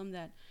and tell him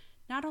that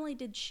not only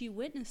did she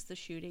witness the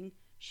shooting,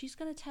 she's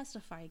going to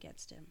testify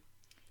against him.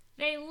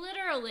 They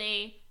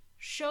literally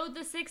showed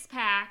the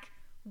 6-pack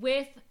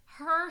with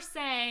her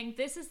saying,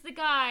 "This is the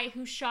guy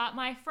who shot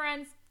my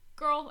friend's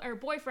girl or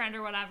boyfriend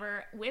or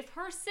whatever," with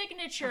her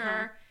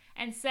signature,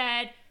 and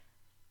said,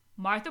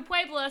 "Martha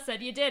Puebla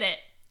said you did it."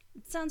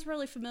 It sounds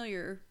really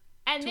familiar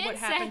And to then what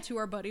happened to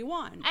our buddy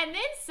Juan. And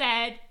then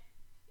said,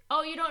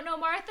 "Oh, you don't know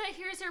Martha?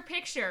 Here's her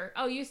picture.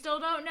 Oh, you still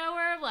don't know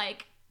her?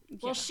 Like,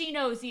 well, Yeah. she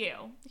knows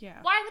you." Yeah.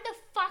 Why would the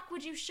fuck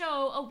would you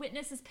show a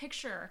witness's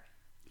picture?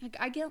 Like,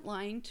 I get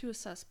lying to a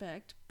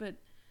suspect, but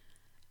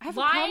I have a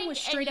Lying problem with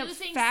and straight up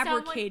using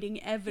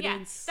fabricating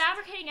evidence. Yeah,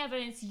 fabricating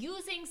evidence,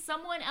 using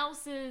someone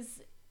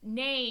else's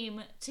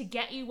name to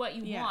get you what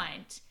you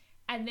want,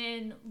 and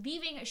then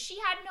leaving. She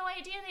had no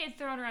idea they had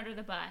thrown her under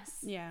the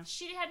bus. Yeah.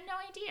 She had no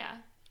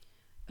idea.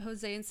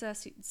 Jose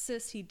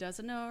insists he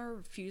doesn't know or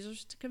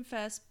refuses to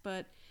confess,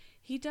 but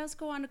he does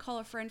go on to call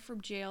a friend from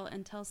jail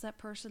and tells that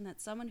person that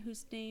someone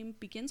whose name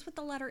begins with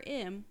the letter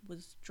M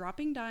was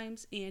dropping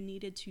dimes and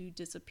needed to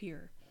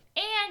disappear.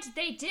 And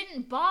they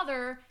didn't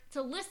bother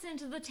to listen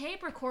to the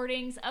tape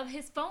recordings of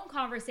his phone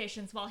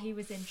conversations while he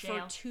was in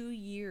jail. For 2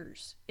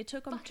 years. It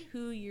took him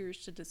 2 years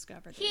to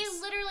discover this. He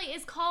literally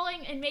is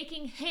calling and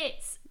making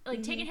hits,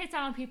 like taking hits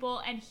out on people,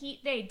 and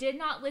they did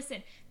not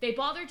listen. They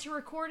bothered to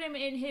record him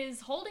in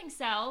his holding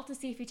cell to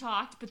see if he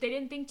talked, but they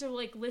didn't think to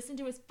like listen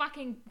to his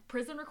fucking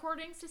prison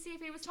recordings to see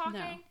if he was talking.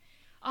 No.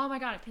 Oh my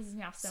god, it pisses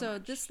me off so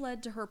much. This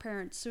led to her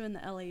parents suing the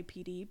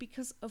LAPD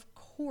because, of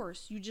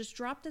course, you just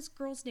dropped this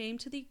girl's name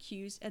to the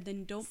accused and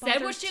then don't bother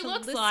Said what she to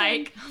looks listen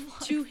like.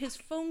 to his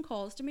phone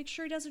calls to make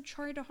sure he doesn't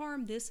try to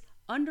harm this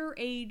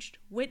underage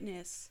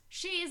witness.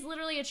 She is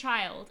literally a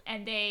child,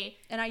 and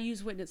I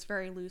use witness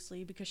very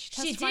loosely because she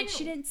testified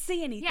she didn't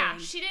see anything. Yeah,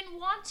 she didn't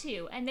want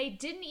to, and they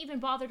didn't even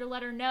bother to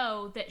let her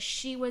know that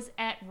she was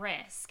at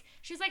risk.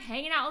 She's like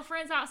hanging out with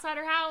friends outside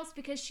her house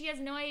because she has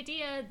no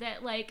idea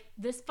that like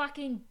this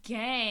fucking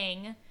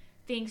gang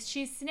thinks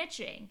she's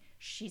snitching.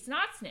 She's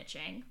not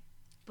snitching,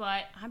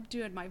 but I'm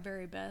doing my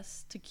very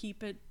best to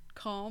keep it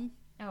calm.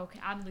 Okay,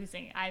 I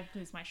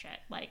lose my shit.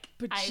 Like,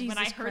 But when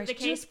I heard the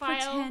case just file,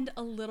 pretend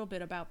a little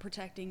bit about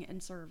protecting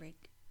and serving.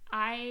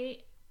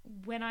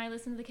 when I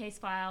listened to the case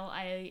file,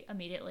 I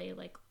immediately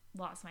like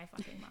lost my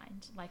fucking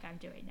mind, like I'm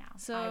doing now.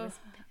 So I was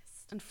pissed.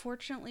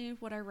 Unfortunately,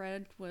 what I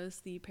read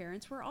was the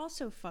parents were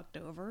also fucked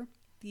over.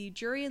 The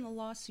jury in the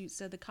lawsuit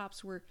said the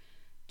cops were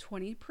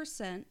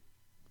 20%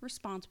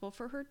 responsible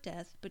for her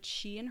death, but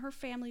she and her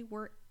family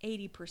were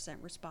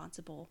 80%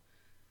 responsible.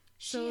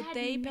 So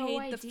they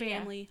paid the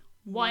family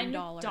 $1.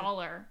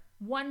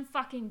 $1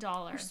 fucking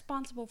dollar.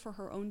 Responsible for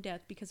her own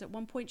death because at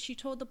one point she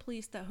told the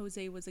police that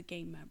Jose was a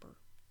gang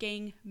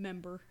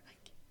member.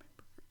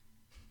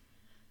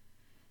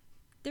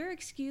 Their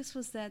excuse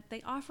was that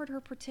they offered her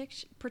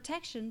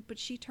protection, but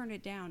she turned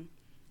it down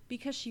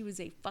because she was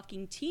a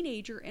fucking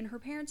teenager and her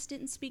parents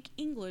didn't speak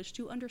English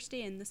to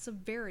understand the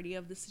severity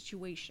of the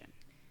situation.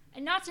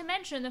 And not to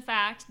mention the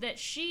fact that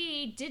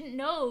she didn't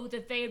know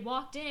that they had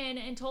walked in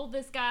and told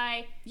this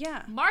guy,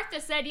 Yeah. Martha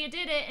said you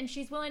did it and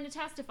she's willing to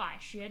testify.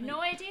 She had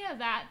no idea of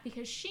that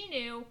because she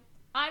knew,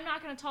 I'm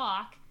not going to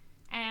talk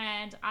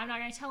and I'm not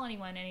going to tell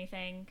anyone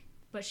anything.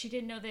 But she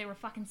didn't know they were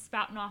fucking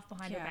spouting off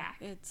behind her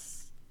back.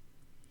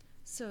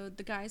 So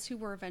the guys who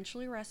were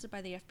eventually arrested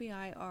by the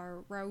FBI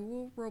are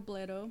Raul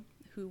Robledo,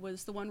 who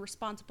was the one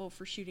responsible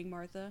for shooting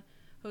Martha,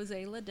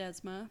 Jose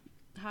Ledesma,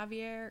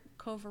 Javier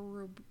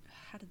Covarrubias,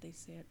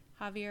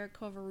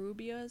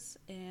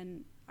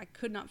 and I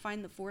could not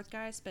find the fourth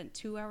guy. Spent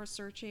 2 hours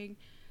searching,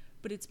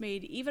 but it's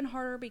made even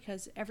harder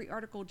because every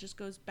article just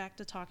goes back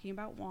to talking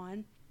about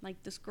Juan.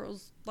 Like, this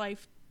girl's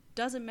life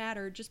doesn't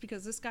matter just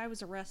because this guy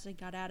was arrested and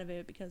got out of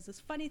it because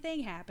this funny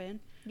thing happened.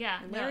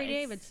 Yeah, and Larry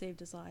David saved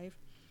his life.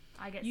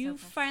 You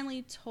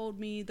finally told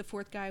me the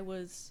fourth guy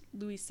was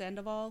Luis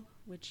Sandoval,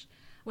 which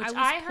I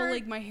was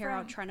pulling my hair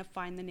out trying to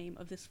find the name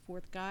of this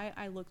fourth guy.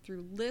 I looked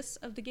through lists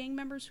of the gang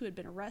members who had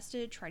been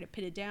arrested, tried to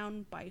pin it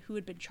down by who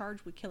had been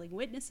charged with killing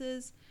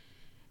witnesses,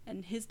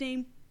 and his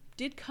name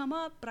did come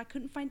up, but I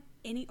couldn't find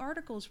any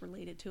articles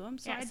related to him.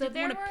 So Yeah, I so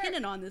didn't want to pin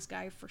it on this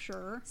guy for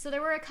sure. So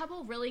there were a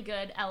couple really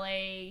good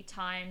LA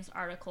Times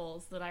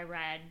articles that I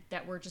read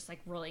that were just like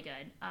really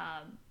good,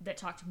 that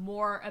talked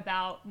more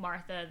about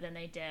Martha than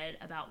they did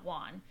about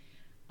Juan.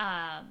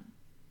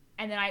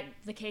 And then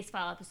the case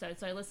file episode,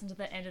 so I listened to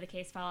the end of the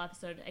case file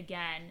episode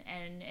again,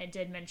 and it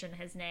did mention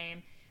his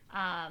name.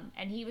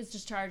 And he was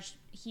just charged,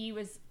 he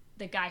was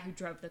the guy who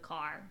drove the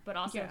car, but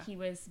also he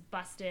was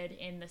busted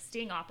in the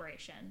sting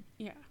operation.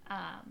 Yeah.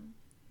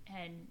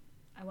 And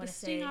I want to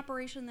say... The sting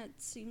operation that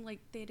seemed like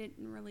they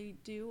didn't really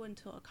do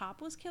until a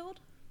cop was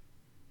killed?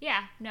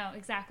 Yeah, no,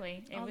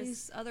 exactly.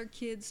 These other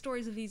kids,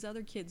 stories of these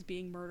other kids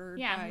being murdered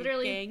by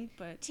literally gang,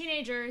 but...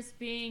 Teenagers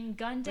being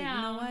gunned down.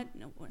 You know what?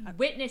 No,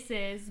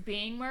 witnesses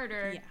being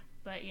murdered. Yeah.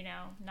 But, you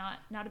know,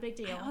 not a big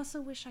deal. I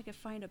also wish I could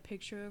find a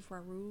picture of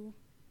Raul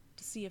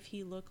to see if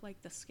he looked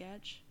like the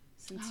sketch,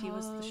 since he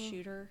was the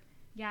shooter.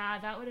 Yeah,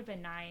 that would have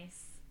been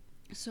nice.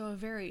 So a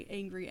very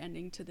angry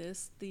ending to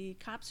this. The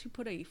cops who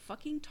put a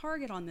fucking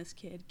target on this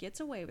kid gets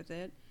away with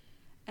it.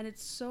 And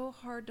it's so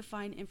hard to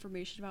find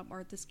information about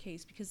Martha's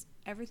case because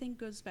everything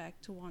goes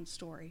back to Juan's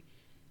story.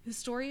 His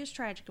story is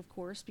tragic, of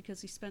course, because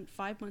he spent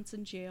 5 months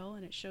in jail,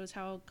 and it shows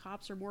how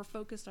cops are more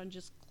focused on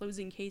just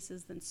closing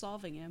cases than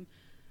solving him.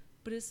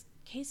 But his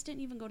case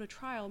didn't even go to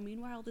trial.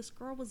 Meanwhile, this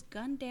girl was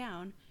gunned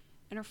down,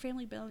 and her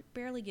family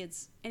barely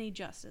gets any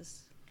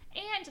justice.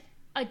 And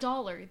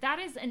 $1. That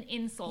is an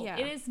insult. Yeah.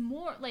 It is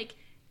more like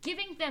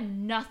giving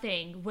them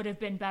nothing would have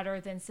been better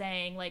than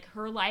saying like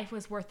her life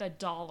was worth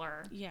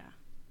 $1. Yeah.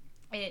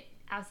 It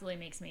absolutely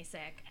makes me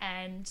sick.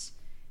 And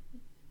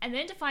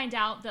then to find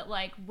out that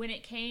like when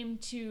it came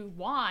to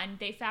Juan,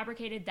 they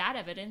fabricated that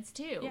evidence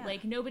too. Yeah.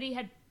 Like nobody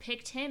had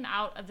picked him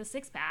out of the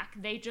 6-pack.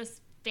 They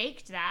just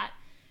faked that.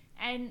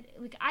 And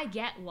like I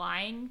get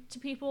lying to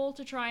people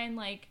to try and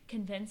like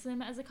convince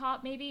them as a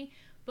cop maybe,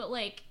 but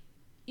like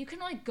you can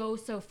like go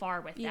so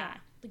far with that.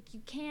 Like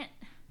you can't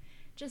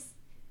just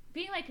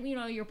being like, you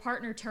know, your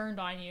partner turned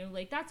on you.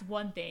 Like that's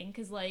one thing,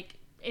 because like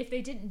if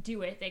they didn't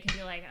do it, they can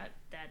be like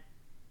that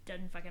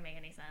doesn't fucking make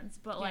any sense.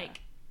 But like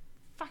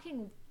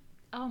fucking,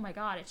 oh my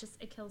god,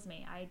 it kills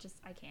me. I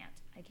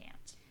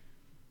can't.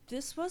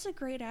 This was a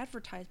great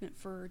advertisement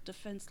for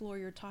defense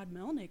lawyer Todd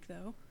Melnick,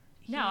 though.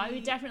 I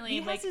would definitely.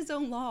 He has his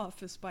own law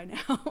office by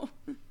now.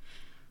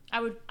 I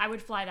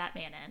would fly that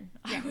man in.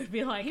 Yeah. I would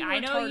be like, I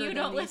know you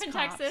don't live in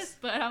Texas,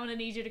 but I'm gonna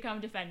need you to come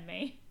defend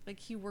me. Like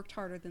he worked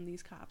harder than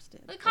these cops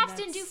did. The cops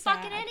didn't do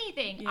fucking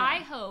anything. Yeah.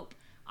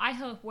 I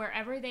hope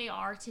wherever they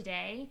are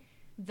today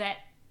that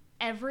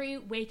every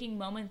waking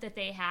moment that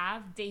they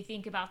have, they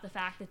think about the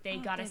fact that they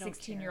got a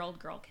 16-year-old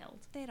girl killed.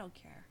 They don't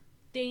care.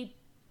 They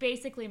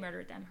basically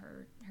murdered them.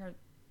 Her,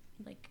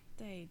 like...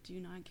 They do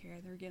not care.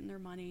 They're getting their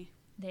money.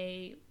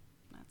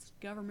 That's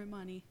government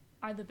money.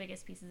 Are the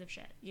biggest pieces of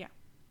shit. Yeah.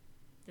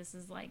 This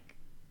is, like,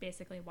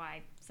 basically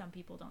why some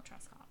people don't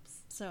trust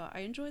cops. So, I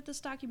enjoyed this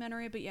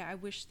documentary, but yeah, I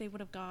wish they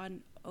would have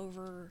gone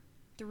over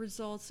the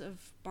results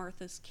of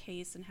Martha's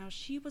case and how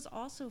she was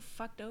also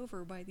fucked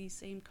over by these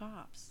same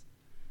cops.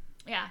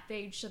 Yeah,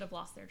 they should have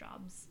lost their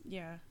jobs.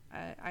 Yeah,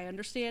 I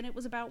understand it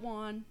was about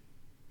Juan,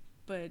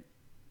 but...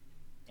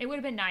 It would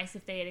have been nice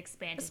if they had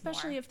expanded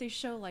especially more. If they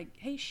show, like,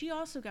 hey, she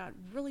also got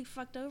really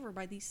fucked over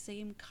by these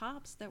same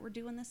cops that were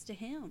doing this to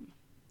him.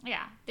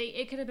 Yeah,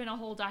 it could have been a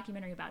whole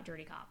documentary about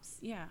dirty cops.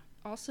 Yeah.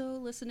 Also,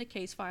 listen to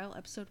Case File,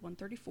 episode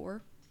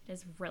 134.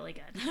 It's really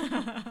good.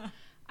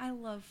 I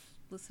love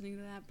listening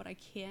to that, but I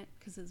can't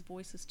because his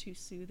voice is too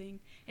soothing.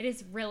 It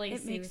is really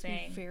soothing. It makes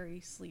me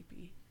very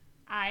sleepy.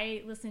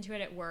 I listen to it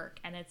at work,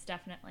 and it's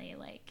definitely,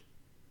 like,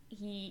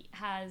 he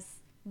has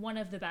one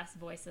of the best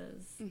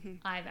voices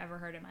I've ever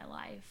heard in my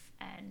life.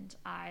 And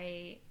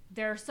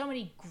there are so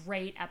many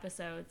great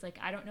episodes. Like,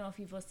 I don't know if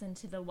you've listened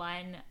to the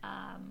one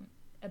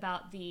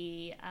about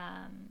the,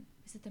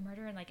 is it the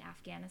murder in, like,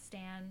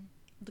 Afghanistan?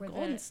 The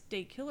Golden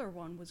State Killer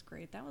one was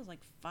great. That was,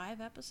 like, 5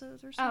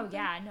 episodes or something. Oh,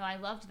 yeah. No, I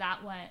loved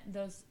that one,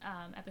 those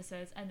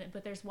episodes.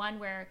 But there's one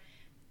where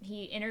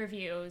he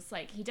interviews,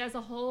 like, he does a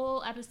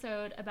whole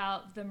episode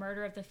about the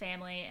murder of the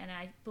family, and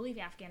I believe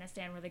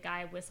Afghanistan, where the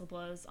guy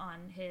whistleblows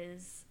on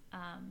his,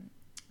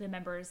 the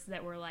members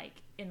that were,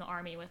 like, in the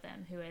army with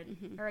him, who had,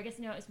 or I guess,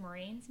 no, it was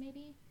Marines,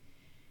 maybe,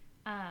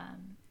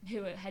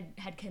 who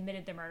had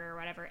committed the murder or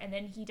whatever. And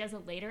then he does a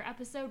later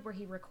episode where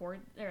he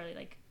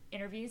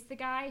interviews the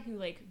guy who,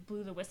 like,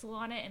 blew the whistle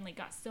on it and, like,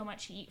 got so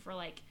much heat for,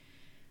 like,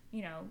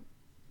 you know,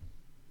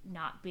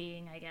 not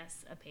being, I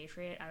guess, a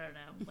patriot. I don't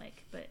know.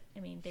 Like, but I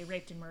mean, they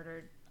raped and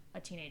murdered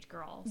a teenage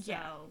girl, so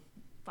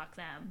fuck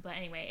them. But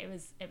anyway, it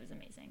was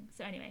amazing.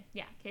 So anyway,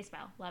 yeah, Case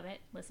File, love it.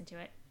 Listen to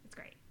it. It's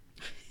great.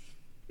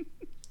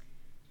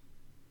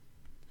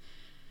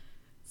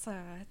 So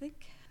I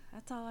think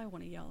that's all I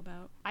want to yell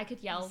about. I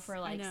could yell for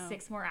like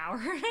 6 more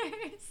hours,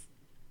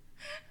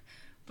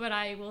 but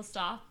I will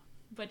stop.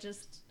 But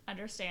just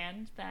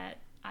understand that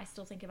I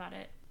still think about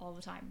it all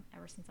the time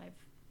ever since I've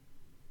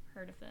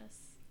heard of this.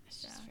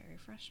 It's just very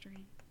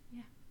frustrating.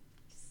 Yeah.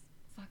 Just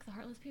fuck the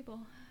heartless people.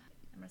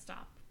 I'm going to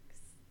stop.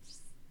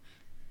 Just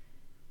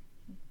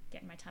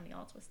getting my tummy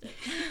all twisted.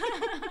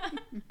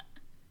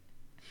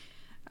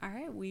 All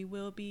right, we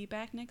will be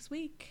back next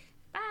week.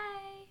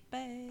 Bye.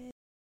 Bye.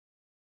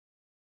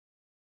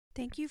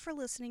 Thank you for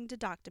listening to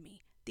Doctomy.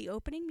 The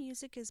opening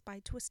music is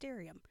by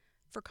Twisterium.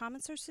 For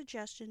comments or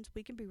suggestions,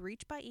 we can be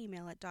reached by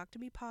email at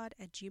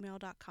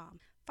doctomypod@gmail.com.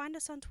 Find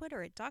us on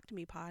Twitter at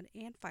doctomypod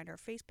and find our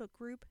Facebook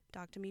group,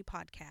 Doctomy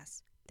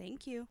Podcasts.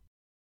 Thank you.